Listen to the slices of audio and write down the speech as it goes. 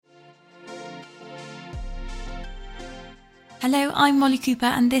Hello, I'm Molly Cooper,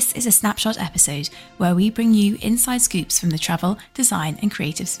 and this is a Snapshot episode where we bring you inside scoops from the travel, design, and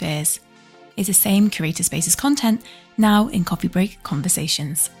creative spheres. It's the same Curator Spaces content, now in coffee break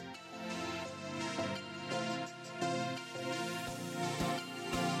conversations.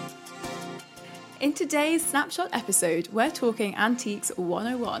 In today's Snapshot episode, we're talking Antiques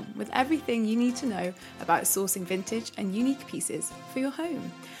 101 with everything you need to know about sourcing vintage and unique pieces for your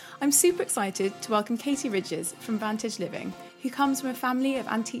home. I'm super excited to welcome Katie Ridges from Vantage Living, who comes from a family of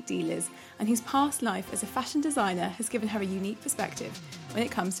antique dealers and whose past life as a fashion designer has given her a unique perspective when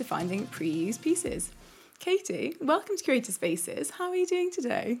it comes to finding pre-used pieces. Katie, welcome to Curator Spaces. How are you doing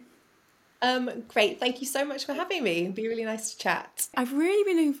today? Great. Thank you so much for having me. It'd be really nice to chat. I've really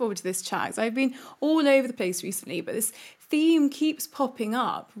been looking forward to this chat because I've been all over the place recently, but this theme keeps popping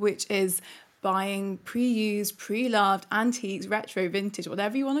up, which is buying pre-used, pre-loved, antiques, retro, vintage,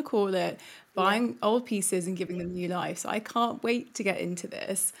 whatever you want to call it, buying old pieces and giving them new life. So I can't wait to get into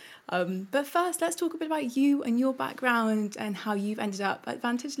this. But first, let's talk a bit about you and your background and how you've ended up at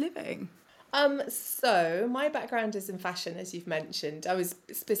Vantage Living. So my background is in fashion, as you've mentioned. I was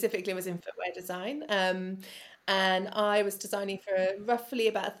in footwear design. And I was designing for roughly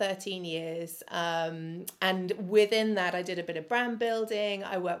about 13 years. And within that, I did a bit of brand building.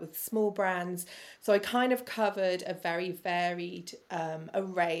 I worked with small brands. So I kind of covered a very varied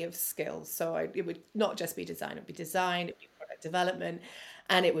array of skills. So it would not just be design, it would be design, it would be product development,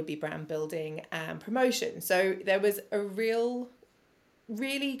 and it would be brand building and promotion. So there was a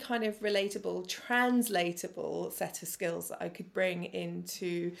really kind of relatable, translatable set of skills that I could bring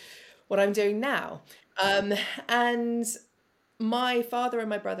into what I'm doing now. And my father and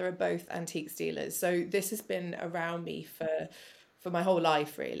my brother are both antiques dealers, so this has been around me for my whole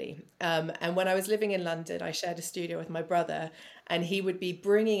life, really. And when I was living in London, I shared a studio with my brother, and he would be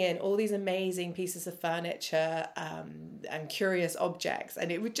bringing in all these amazing pieces of furniture and curious objects,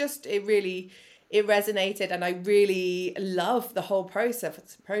 and it resonated, and I really loved the whole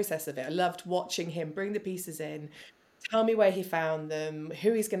process of it. I loved watching him bring the pieces in, tell me where he found them,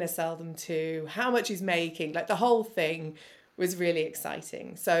 who he's going to sell them to, how much he's making. Like the whole thing was really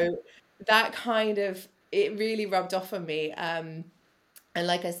exciting. So that kind of it really rubbed off on me. And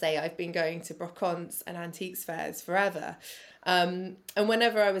like I say, I've been going to brocants and antiques fairs forever. And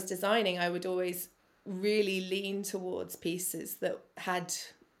whenever I was designing, I would always really lean towards pieces that had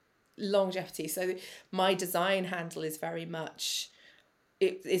longevity. So my design handle is very much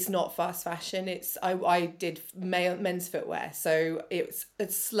it's not fast fashion. I did men's footwear, so it's a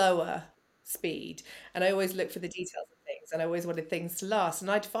slower speed, and I always look for the details of things, and I always wanted things to last. And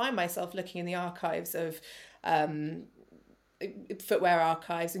I'd find myself looking in the archives of um, footwear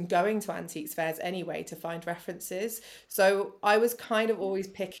archives and going to antiques fairs anyway to find references. So I was kind of always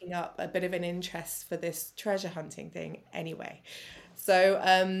picking up a bit of an interest for this treasure hunting thing anyway. So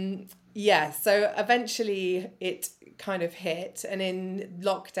eventually it kind of hit, and in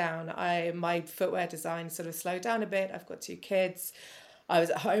lockdown, my footwear design sort of slowed down a bit. I've got two kids. I was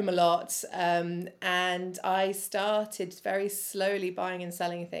at home a lot, and I started very slowly buying and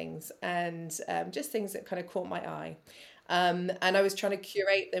selling things, and just things that kind of caught my eye. And I was trying to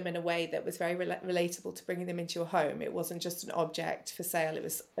curate them in a way that was very relatable to bringing them into your home. It wasn't just an object for sale. It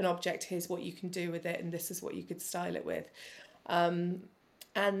was an object. Here's what you can do with it, and this is what you could style it with. Um,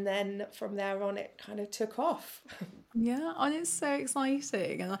 and then from there on, it kind of took off. Yeah, and it's so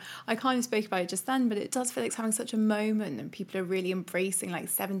exciting. And I kind of spoke about it just then, but it does feel like it's having such a moment and people are really embracing like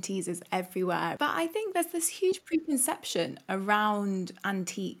 70s is everywhere. But I think there's this huge preconception around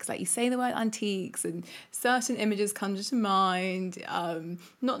antiques. Like you say the word antiques and certain images come to mind,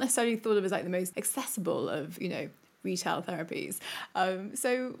 not necessarily thought of as like the most accessible of, retail therapies.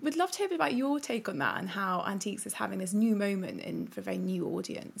 So would love to hear a bit about your take on that and how antiques is having this new moment for a very new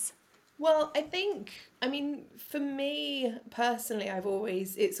audience. Well, I mean, for me personally,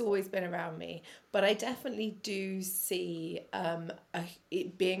 it's always been around me, but I definitely do see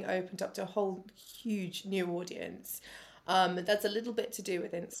it being opened up to a whole huge new audience. That's a little bit to do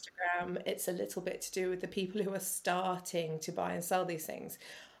with Instagram. It's a little bit to do with the people who are starting to buy and sell these things.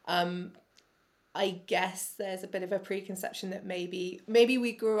 Um, I guess there's a bit of a preconception that maybe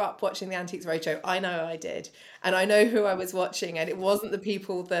we grew up watching the Antiques Roadshow. I know I did, and I know who I was watching, and it wasn't the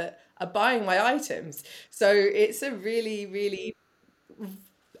people that are buying my items. So it's a really, really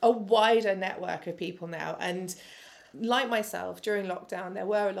a wider network of people now. And like myself, during lockdown, there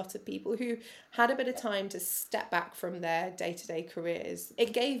were a lot of people who had a bit of time to step back from their day-to-day careers.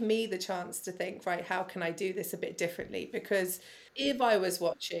 It gave me the chance to think, right, how can I do this a bit differently? Because if I was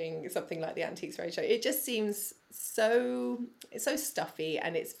watching something like the Antiques Roadshow, it just seems so stuffy,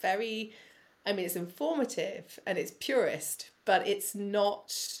 and it's very I mean, it's informative and it's purist, but it's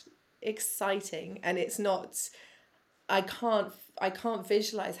not exciting, and it's not, I can't I can't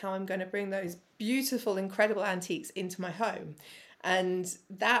visualize how I'm going to bring those beautiful, incredible antiques into my home. And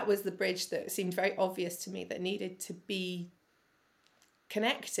that was the bridge that seemed very obvious to me that needed to be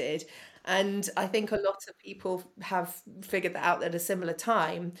connected. And I think a lot of people have figured that out at a similar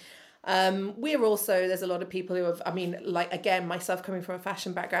time. We're also, there's a lot of people who have, I mean, like, again, myself coming from a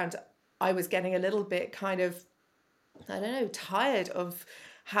fashion background, I was getting a little bit kind of, I don't know, tired of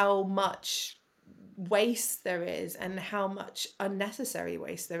how much waste there is and how much unnecessary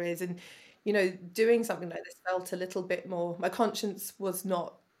waste there is. And, doing something like this felt a little bit more, my conscience was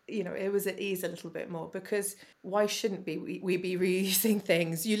not, it was at ease a little bit more, because why shouldn't we be reusing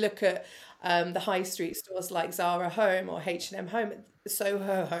things? You look at the high street stores like Zara Home or H&M Home,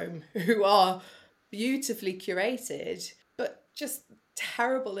 Soho Home, who are beautifully curated, but just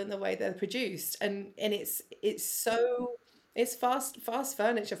terrible in the way they're produced. And it's fast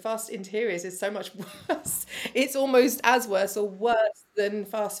furniture, fast interiors is so much worse. It's almost as worse or worse than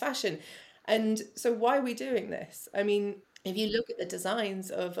fast fashion. And so why are we doing this? I mean, if you look at the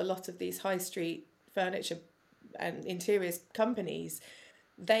designs of a lot of these high street furniture and interiors companies,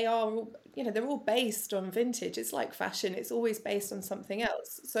 they are they're all based on vintage. It's like fashion, it's always based on something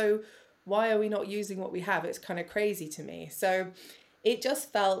else. So why are we not using what we have? It's kind of crazy to me. So it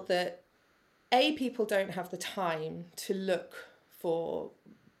just felt that people don't have the time to look for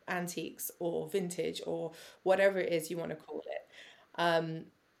antiques or vintage or whatever it is you want to call it. Um,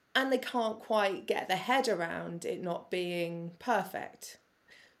 and they can't quite get their head around it not being perfect.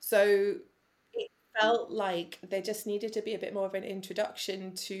 So it felt like there just needed to be a bit more of an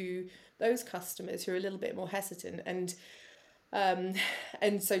introduction to those customers who are a little bit more hesitant. Um,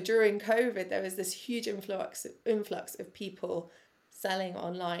 and so during COVID, there was this huge influx of people selling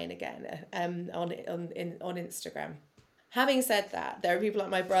online again, on Instagram. Having said that, there are people like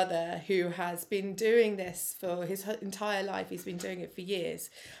my brother who has been doing this for his entire life. He's been doing it for years.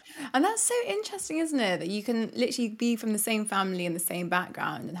 And that's so interesting, isn't it? That you can literally be from the same family and the same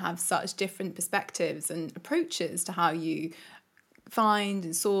background and have such different perspectives and approaches to how you find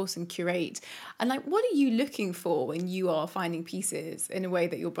and source and curate. And like, what are you looking for when you are finding pieces in a way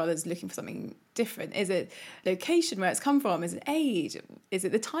that your brother's looking for something different? Is it location, where it's come from? Is it age? Is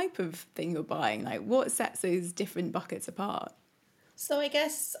it the type of thing you're buying? Like, what sets those different buckets apart? So I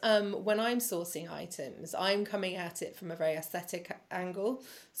guess when I'm sourcing items, I'm coming at it from a very aesthetic angle.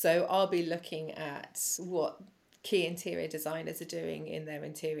 So I'll be looking at what key interior designers are doing in their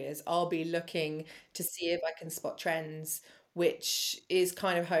interiors. I'll be looking to see if I can spot trends, which is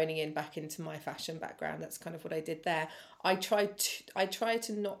kind of honing in back into my fashion background. That's kind of what I did there. I try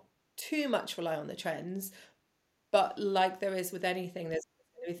to not too much rely on the trends, but like there is with anything, there's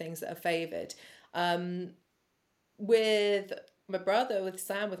going to be things that are favored. Um, with my brother, with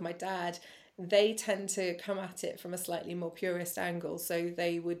Sam, with my dad, they tend to come at it from a slightly more purist angle. So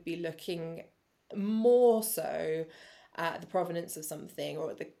they would be looking more so at the provenance of something,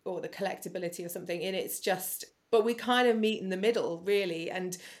 or the collectability of something. And it's just, but we kind of meet in the middle, really,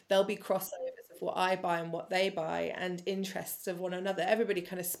 and there'll be crossovers of what I buy and what they buy, and interests of one another. Everybody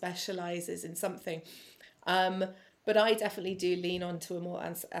kind of specializes in something. Um, but I definitely do lean onto a more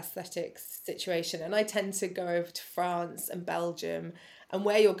aesthetics situation, and I tend to go over to France and Belgium. And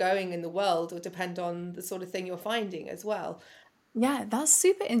where you're going in the world will depend on the sort of thing you're finding as well. Yeah, that's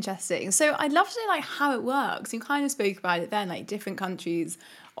super interesting. So I'd love to know like how it works. You kind of spoke about it then, like different countries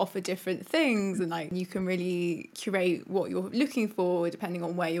offer different things and like you can really curate what you're looking for depending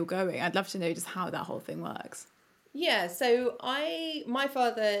on where you're going. I'd love to know just how that whole thing works. Yeah, so my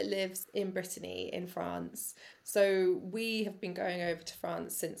father lives in Brittany in France. So we have been going over to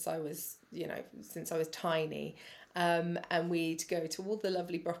France since I was tiny. And we'd go to all the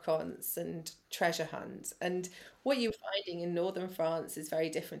lovely brocantes and treasure hunts. And what you're finding in northern France is very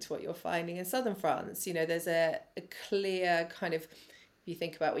different to what you're finding in southern France. There's a clear kind of, if you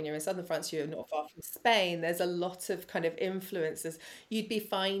think about when you're in southern France, you're not far from Spain. There's a lot of kind of influences. You'd be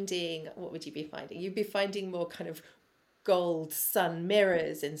finding, what would you be finding? You'd be finding more kind of gold sun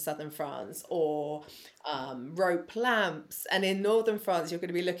mirrors in southern France, or rope lamps. And in northern France, you're going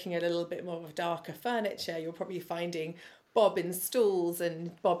to be looking at a little bit more of darker furniture. You're probably finding bobbin stools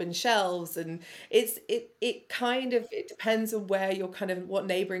and bobbin shelves. And it kind of, it depends on where you're kind of, what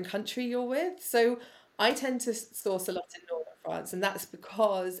neighboring country you're with. So I tend to source a lot in northern France, and that's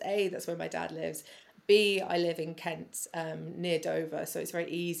because A, that's where my dad lives. B, I live in Kent, near Dover, so it's very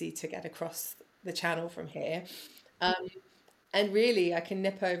easy to get across the channel from here. Um, and really, I can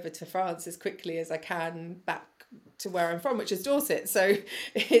nip over to France as quickly as I can back to where I'm from, which is Dorset. So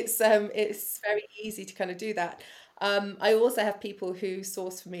it's very easy to kind of do that. I also have people who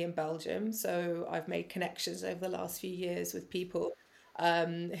source for me in Belgium, so I've made connections over the last few years with people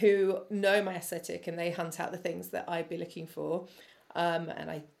who know my aesthetic and they hunt out the things that I'd be looking for. And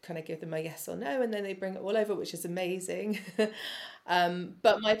I kind of give them a yes or no, and then they bring it all over, which is amazing.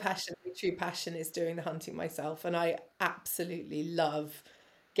 But my passion, my true passion, is doing the hunting myself, and I absolutely love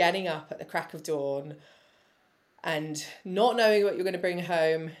getting up at the crack of dawn and not knowing what you're going to bring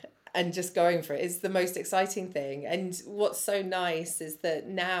home and just going for it is the most exciting thing. And what's so nice is that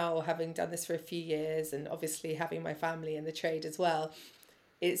now, having done this for a few years and obviously having my family in the trade as well,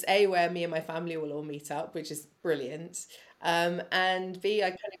 it's A, where me and my family will all meet up, which is brilliant. And B, I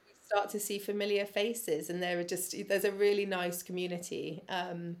kind of start to see familiar faces, and there's a really nice community.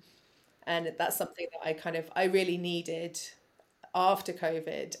 And that's something that I really needed after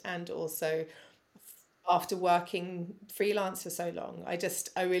COVID, and also after working freelance for so long.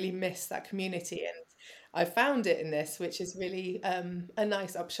 I really miss that community, and I found it in this, which is really a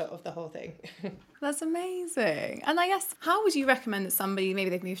nice upshot of the whole thing. That's amazing. And I guess, how would you recommend that somebody, maybe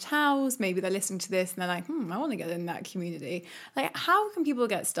they've moved house, maybe they're listening to this and they're like, I want to get in that community. Like, how can people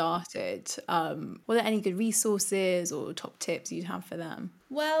get started? Were there any good resources or top tips you'd have for them?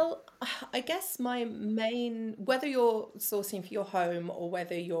 Well, I guess whether you're sourcing for your home or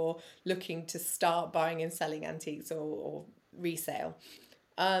whether you're looking to start buying and selling antiques or resale,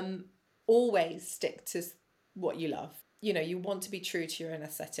 um, always stick to what you love. You know, you want to be true to your own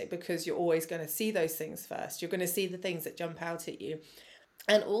aesthetic, because you're always going to see those things first. You're going to see the things that jump out at you.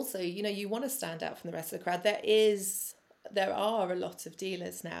 And also, you want to stand out from the rest of the crowd. There are a lot of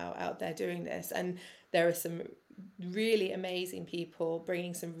dealers now out there doing this, and there are some really amazing people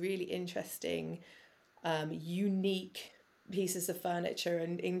bringing some really interesting, unique pieces of furniture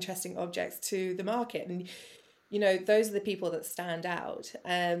and interesting objects to the market. And those are the people that stand out.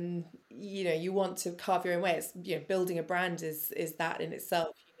 You want to carve your own way. It's, building a brand is that in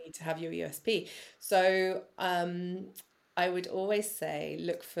itself. You need to have your USP. So I would always say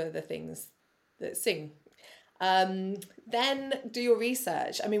look for the things that sing. Then do your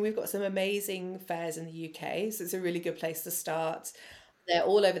research. I mean, we've got some amazing fairs in the UK, so it's a really good place to start. They're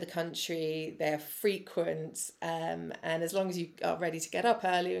all over the country, they're frequent, and as long as you are ready to get up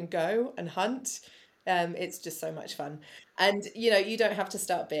early and go and hunt, it's just so much fun. And you don't have to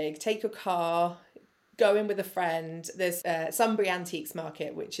start big. Take your car, go in with a friend. There's Sunbury Antiques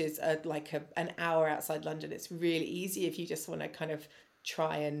Market, which is an hour outside London. It's really easy if you just want to kind of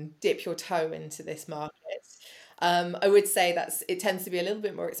try and dip your toe into this market. I would say it tends to be a little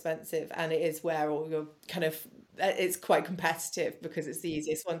bit more expensive, and it is where all your it's quite competitive because it's the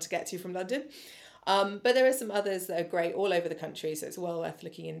easiest one to get to from London. But there are some others that are great all over the country, so it's well worth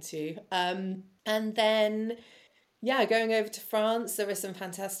looking into. And then, yeah, going over to France, there are some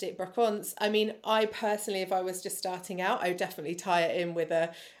fantastic brocants. I mean, I personally, if I was just starting out, I would definitely tie it in with a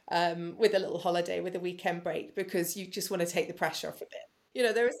little holiday, with a weekend break, because you just want to take the pressure off a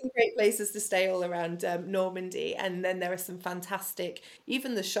bit. There are some great places to stay all around Normandy, and then there are some fantastic,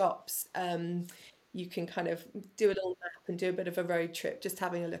 even the shops. You can kind of do a little map and do a bit of a road trip, just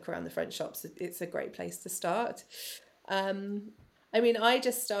having a look around the French shops. It's a great place to start. Um, I mean, I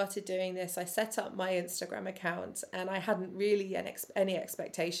just started doing this. I set up my Instagram account, and I hadn't really any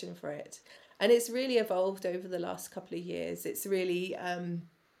expectation for it. And it's really evolved over the last couple of years. It's really,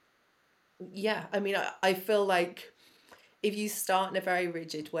 yeah, I mean, I feel like if you start in a very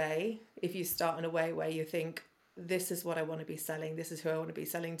rigid way, if you start in a way where you think, this is what I want to be selling, this is who I want to be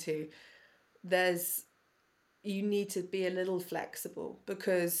selling to, you need to be a little flexible,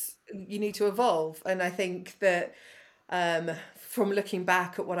 because you need to evolve. And I think that from looking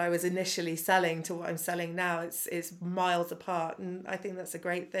back at what I was initially selling to what I'm selling now, it's miles apart, and I think that's a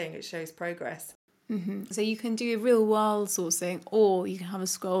great thing. It shows progress. So you can do real world sourcing, or you can have a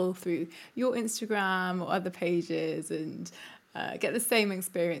scroll through your Instagram or other pages and get the same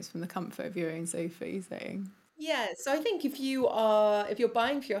experience from the comfort of your own sofa, you're saying? Yeah, so I think if you're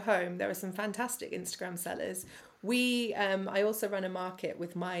buying for your home, there are some fantastic Instagram sellers. I also run a market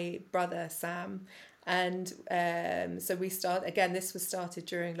with my brother Sam, and so we start again. This was started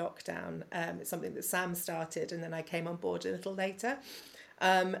during lockdown. It's something that Sam started, and then I came on board a little later.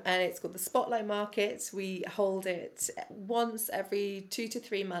 And it's called the Spotlight Market. We hold it once every 2 to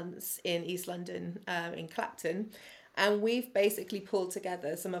 3 months in East London, in Clapton. And we've basically pulled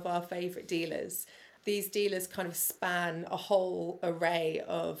together some of our favourite dealers. These dealers kind of span a whole array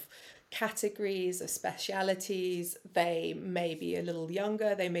of categories, of specialities. They may be a little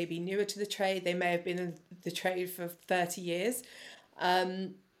younger, they may be newer to the trade, they may have been in the trade for 30 years.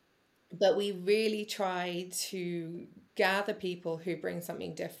 but we really try to gather people who bring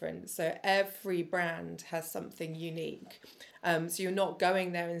something different. So every brand has something unique. So you're not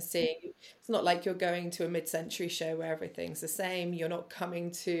going there and seeing, it's not like you're going to a mid-century show where everything's the same. You're not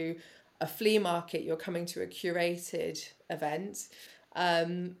coming to a flea market, you're coming to a curated event.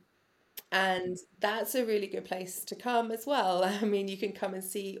 Um, and that's a really good place to come as well. I mean, you can come and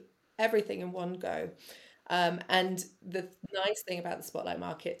see everything in one go. And the nice thing about the Spotlight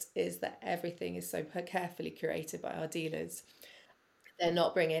Market is that everything is so carefully curated by our dealers. They're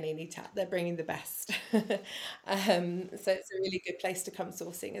not bringing any tap, they're bringing the best. So it's a really good place to come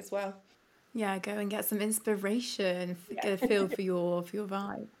sourcing as well. Yeah, go and get some inspiration, get a Yeah. feel for your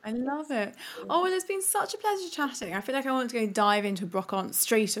vibe. I love it. Oh, well, it's been such a pleasure chatting. I feel like I want to go dive into brocante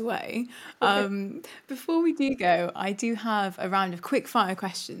straight away. Before we do go, I do have a round of quick fire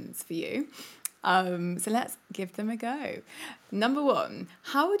questions for you. So let's give them a go. Number one,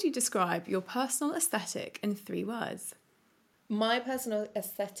 how would you describe your personal aesthetic in 3 words? My personal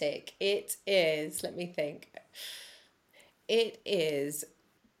aesthetic, it is, let me think, it is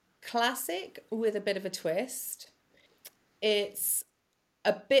classic with a bit of a twist. It's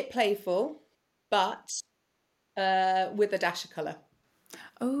a bit playful, but with a dash of colour.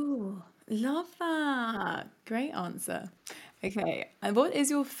 Oh, love that. Great answer. Okay, and what is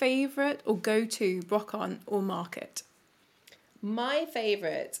your favourite or go-to brocante or market? My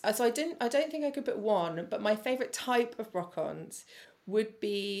favourite, so I don't think I could put one, but my favourite type of brocante would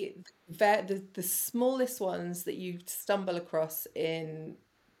be the smallest ones that you stumble across in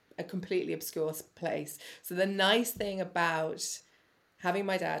a completely obscure place. So the nice thing about having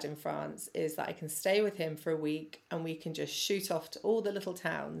my dad in France is that I can stay with him for a week and we can just shoot off to all the little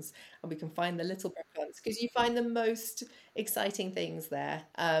towns and we can find the little brocantes because you find the most exciting things there.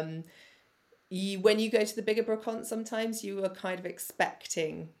 When you go to the bigger brocantes, sometimes you are kind of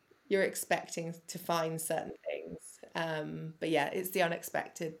you're expecting to find certain things. But yeah, it's the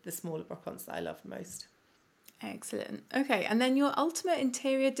unexpected, the smaller brocantes that I love most. Excellent. Okay, and then your ultimate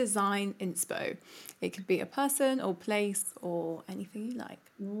interior design inspo. It could be a person or place or anything you like.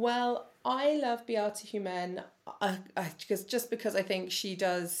 Well, I love Beata Humaine just because I think she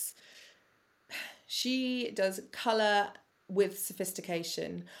does color with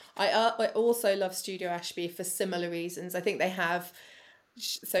sophistication. I also love Studio Ashby for similar reasons. I think they have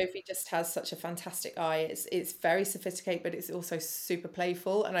Sophie just has such a fantastic eye. It's very sophisticated, but it's also super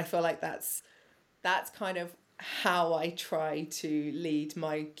playful, and I feel like that's kind of how I try to lead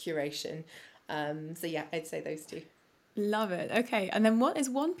my curation. So yeah, I'd say those two. Love it. Okay, and then what is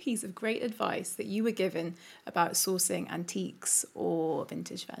one piece of great advice that you were given about sourcing antiques or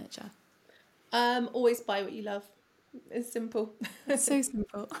vintage furniture? Always buy what you love. It's simple. It's so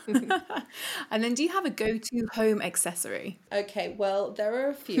simple. And then do you have a go-to home accessory? Okay, well, there are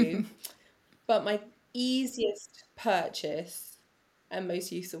a few, but my easiest purchase and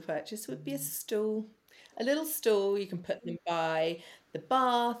most useful purchase would be a stool. A little stool, you can put them by the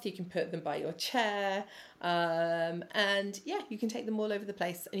bath, you can put them by your chair, and yeah, you can take them all over the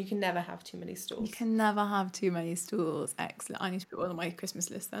place, and you can never have too many You stools. can never have too many stools. Excellent. I need to put one on my Christmas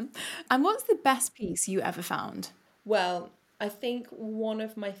list then. And what's the best piece you ever found? Well, I think one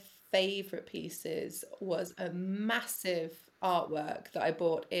of my favorite pieces was a massive artwork that I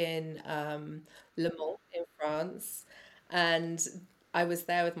bought in Le Mans in France. And I was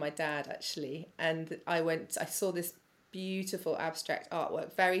there with my dad actually. And I saw this beautiful abstract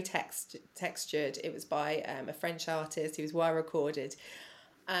artwork, very textured. It was by a French artist. He was well recorded.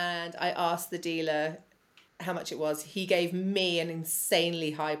 And I asked the dealer how much it was. He gave me an insanely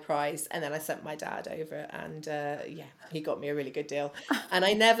high price, and then I sent my dad over, and yeah, he got me a really good deal. And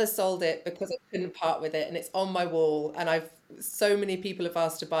I never sold it because I couldn't part with it, and it's on my wall, and I've so many people have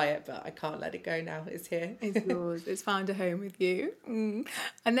asked to buy it, but I can't let it go now. It's here. It's yours. It's found a home with you. Mm.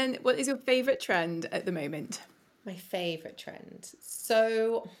 And then what is your favourite trend at the moment? My favorite trend.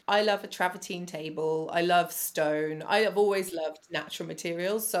 So I love a travertine table. I love stone. I have always loved natural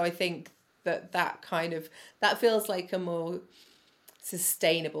materials. So I think that feels like a more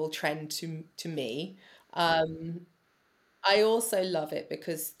sustainable trend to me. I also love it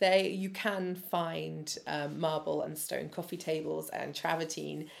because you can find marble and stone coffee tables and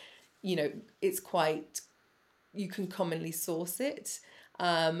travertine. You know, it's quite you can commonly source it.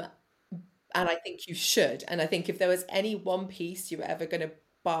 Um, and I think you should. And I think if there was any one piece you were ever going to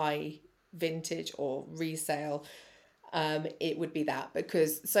buy vintage or resale, it would be that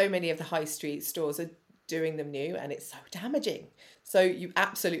because so many of the high street stores are doing them new and it's so damaging. So you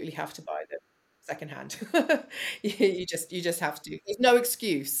absolutely have to buy them secondhand. You just have to. There's no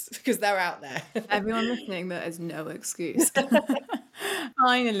excuse because they're out there. Everyone listening, there is no excuse.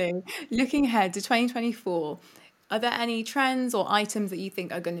 Finally, looking ahead to 2024, are there any trends or items that you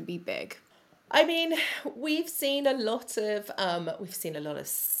think are going to be big? I mean, we've seen a lot of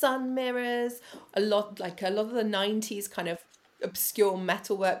sun mirrors, a lot of the 90s kind of obscure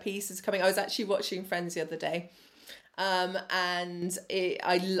metalwork pieces coming. I was actually watching Friends the other day. I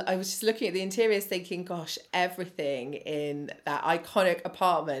was just looking at the interiors thinking, gosh, everything in that iconic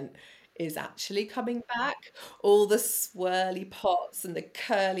apartment is actually coming back. All the swirly pots and the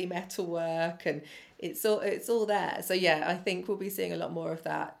curly metalwork, and it's all there. So yeah, I think we'll be seeing a lot more of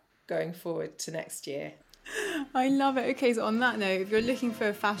that going forward to next year. I love it. Okay, so on that note, if you're looking for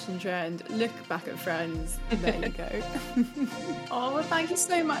a fashion trend, look back at Friends. There you go. Oh, well, thank you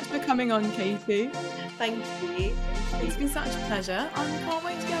so much for coming on, Katie. Thank you. It's been such a pleasure. I can't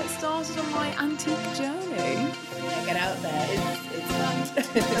wait to get started on my antique journey. Yeah, get out there. It's fun.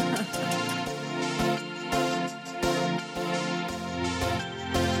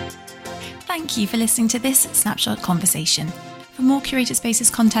 Thank you for listening to this Snapshot conversation. For more Curated Spaces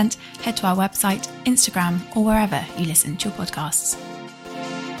content, head to our website, Instagram, or wherever you listen to your podcasts.